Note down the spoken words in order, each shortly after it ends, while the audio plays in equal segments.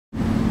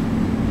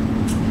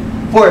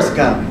Forrest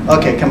Gump.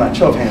 Okay, come on,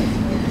 show of hands.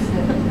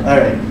 All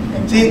right.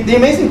 See, the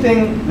amazing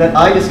thing that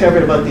I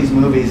discovered about these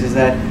movies is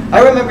that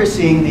I remember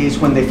seeing these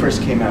when they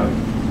first came out,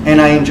 and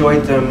I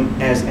enjoyed them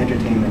as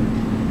entertainment.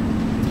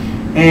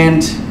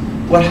 And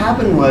what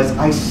happened was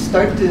I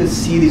started to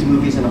see these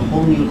movies in a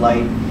whole new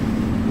light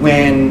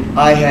when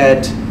I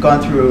had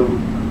gone through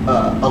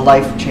a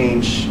life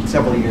change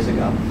several years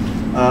ago.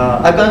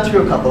 I've gone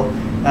through a couple,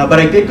 but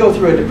I did go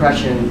through a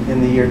depression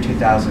in the year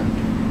 2000.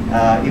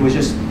 It was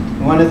just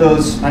one of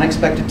those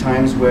unexpected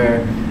times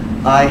where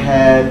I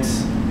had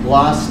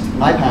lost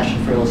my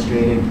passion for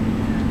illustrating.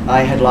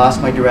 I had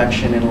lost my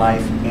direction in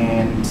life,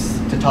 and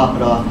to top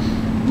it off,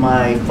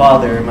 my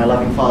father, my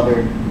loving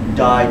father,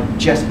 died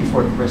just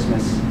before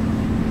Christmas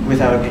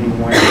without any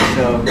warning.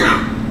 So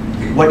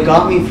what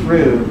got me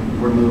through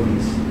were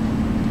movies.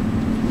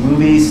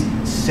 Movies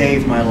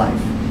saved my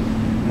life.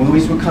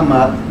 Movies would come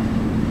up,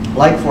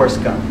 like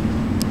Forrest Gump,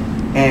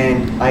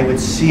 and I would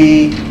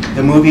see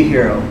the movie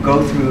hero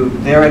go through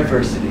their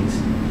adversities,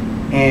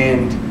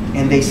 and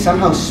they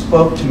somehow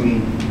spoke to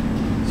me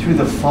through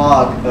the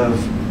fog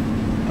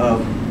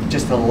of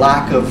just a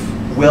lack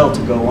of will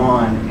to go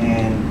on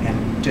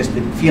and just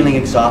feeling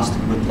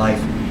exhausted with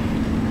life.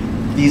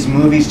 These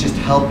movies just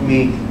helped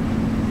me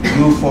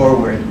move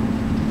forward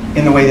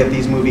in the way that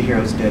these movie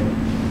heroes did.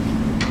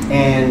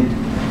 And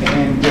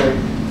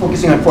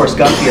focusing on Forrest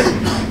Gump here,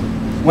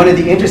 one of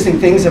the interesting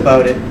things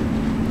about it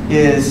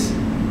is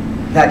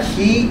that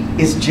he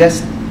is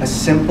just a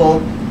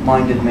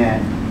simple-minded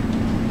man.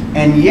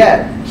 And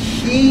yet,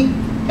 he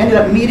ended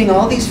up meeting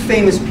all these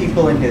famous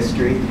people in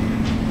history.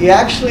 He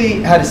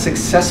actually had a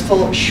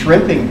successful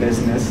shrimping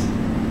business,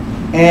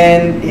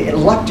 and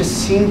luck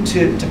just seemed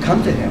to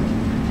come to him.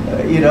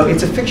 You know,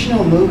 it's a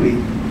fictional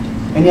movie,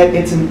 and yet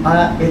it's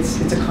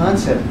a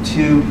concept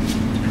to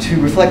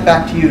reflect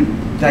back to you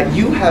that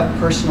you have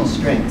personal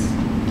strengths,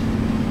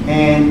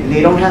 and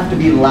they don't have to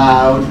be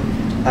loud,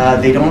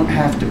 they don't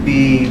have to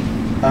be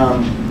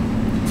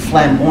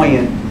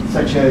flamboyant,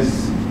 such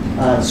as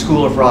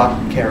School of Rock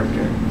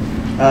character,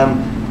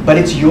 but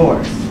it's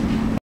yours.